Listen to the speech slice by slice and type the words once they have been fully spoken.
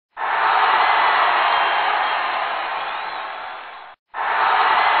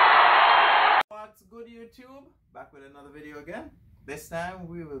back with another video again. This time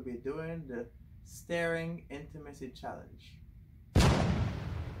we will be doing the staring intimacy challenge.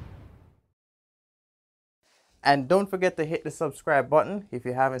 And don't forget to hit the subscribe button if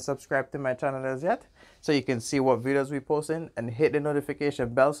you haven't subscribed to my channel as yet, so you can see what videos we posting, and hit the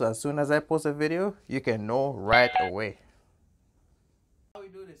notification bell so as soon as I post a video, you can know right away. How we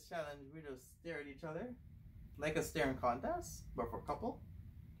do this challenge, we just stare at each other like a staring contest, but for a couple.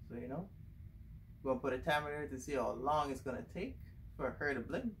 So you know, we're gonna put a timer there to see how long it's gonna take for her to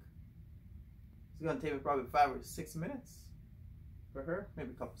blink. It's gonna take me probably 5 or 6 minutes for her,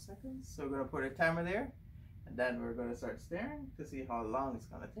 maybe a couple seconds. So we're gonna put a timer there. And then we're going to start staring to see how long it's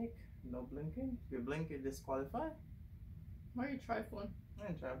going to take. No blinking. If you blink, you're disqualified. Why are you trifling? I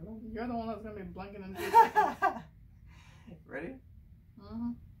ain't trifling. You're the one that's going to be blinking in 2 seconds. Ready?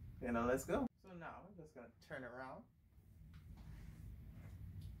 Mm-hmm. Okay, now let's go. So now we're just going to turn around.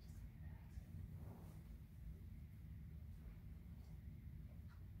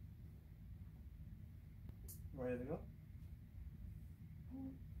 Ready to go?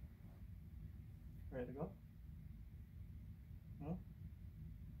 Ready to go? I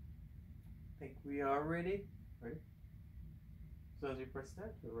think we are ready. Ready? So as you press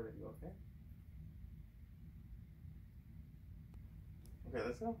start, we're ready to go, okay? Okay,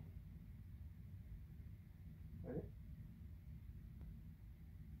 let's go. Ready?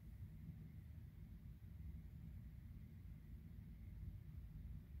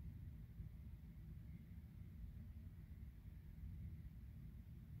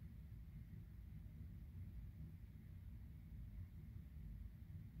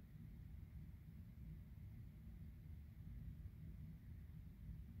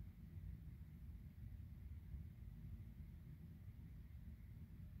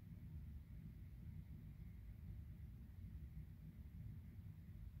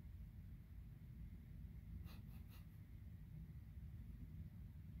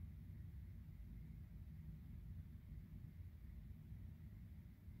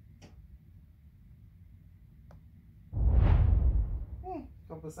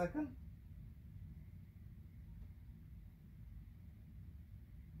 Couple seconds.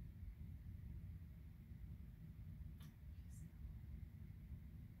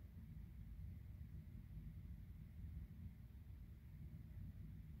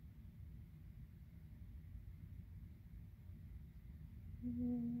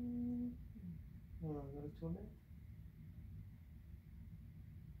 Another 2 minutes.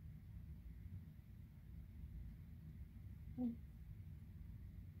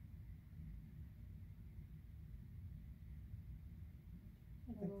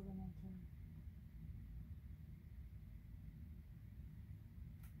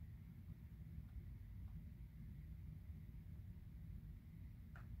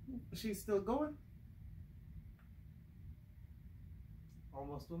 She's still going.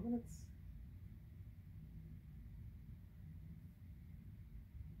 Almost 2 minutes.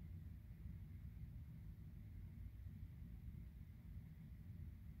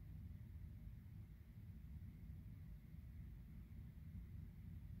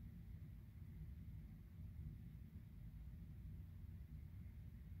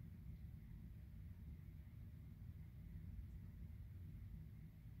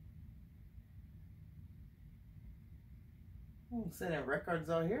 Setting records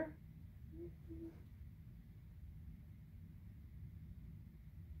out here.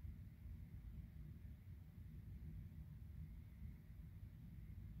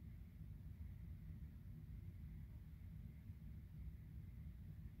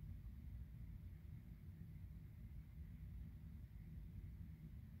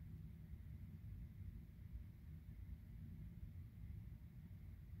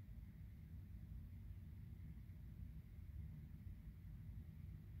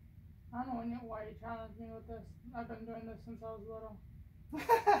 I don't know why you challenged me with this. I've been doing this since I was little.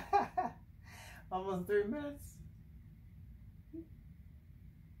 Almost 3 minutes.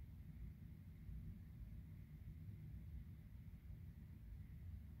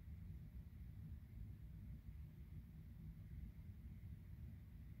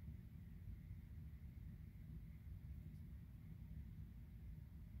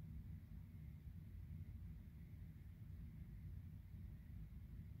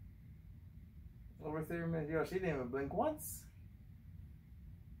 Over 3 minutes. Yo, she didn't even blink once.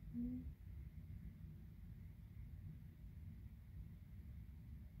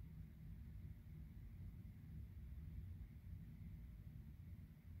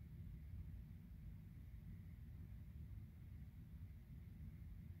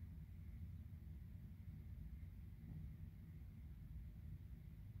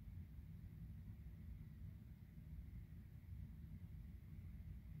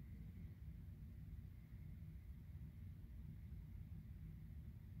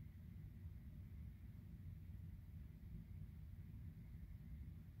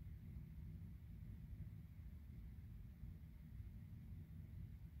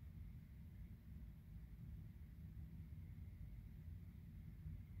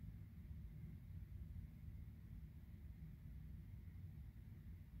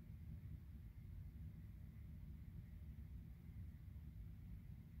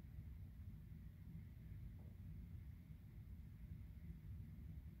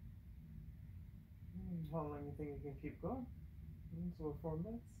 How long you think you can keep going? So 4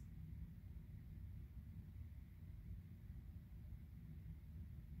 minutes.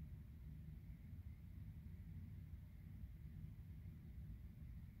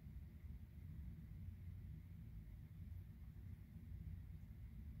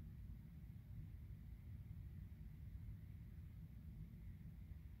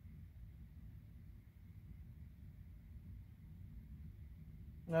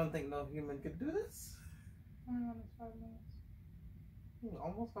 I don't think no human could do this. How many minutes? 5 minutes.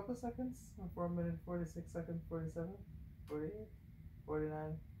 Almost couple seconds. 4 minutes, 46 seconds, 47, 48,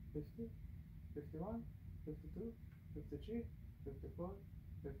 49, 50, 51, 52, 53, 54,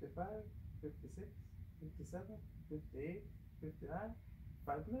 55, 56, 57, 58, 59,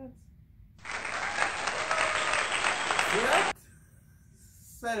 5 minutes. See that?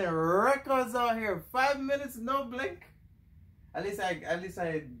 Setting records out here. 5 minutes, no blink. At least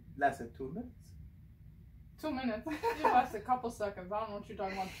I lasted 2 minutes. 2 minutes. You lasted a couple seconds. I don't know what you're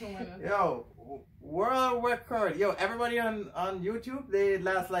talking about. 2 minutes. Yo, world record. Yo, everybody on YouTube, they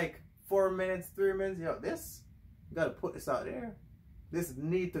last like 4 minutes, 3 minutes. Yo, this, you gotta put this out there. This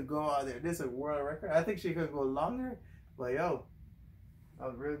need to go out there. This is a world record. I think she could go longer, but yo, that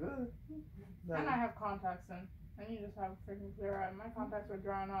was real good. And I have contacts in. And you just have freaking clear eye. My contacts were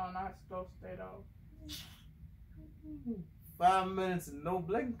drying out and I still stayed out. 5 minutes, no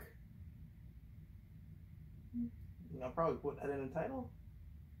blink. I'll probably put that in the title.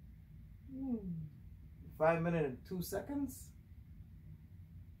 5 minutes and 2 seconds.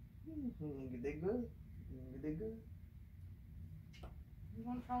 You did good. You did good. You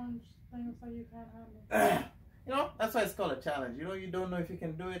don't challenge things that you can't handle. You know, that's why it's called a challenge. You know, you don't know if you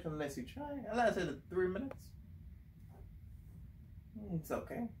can do it unless you try. Unless I said 3 minutes. It's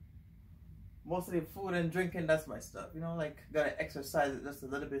okay. Mostly food and drinking, that's my stuff. You know, like, gotta exercise it just a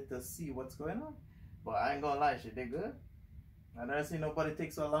little bit to see what's going on. But I ain't gonna lie, she did good. I never seen nobody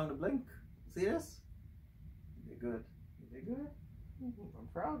take so long to blink. See this? You did good. You did good. I'm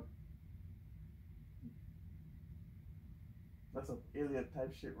proud. That's some alien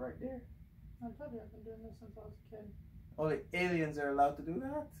type shit right there. I told you I've been doing this since I was a kid. Only aliens are allowed to do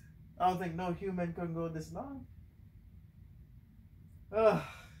that. I don't think no human can go this long. Ugh.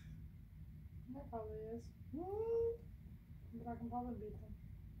 That probably is. But I can probably beat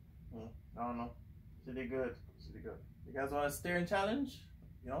them. I don't know. She did good. She did good. You guys want a steering challenge?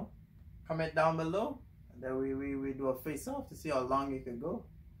 You know, comment down below, and then we do a face off to see how long you can go.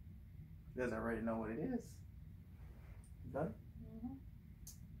 You guys already know what it is. Done?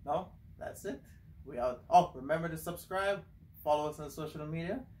 No, that's it. We out. Oh, remember to subscribe, follow us on social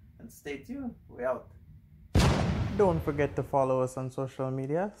media, and stay tuned. We out. Don't forget to follow us on social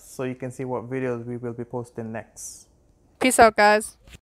media so you can see what videos we will be posting next. Peace out, guys.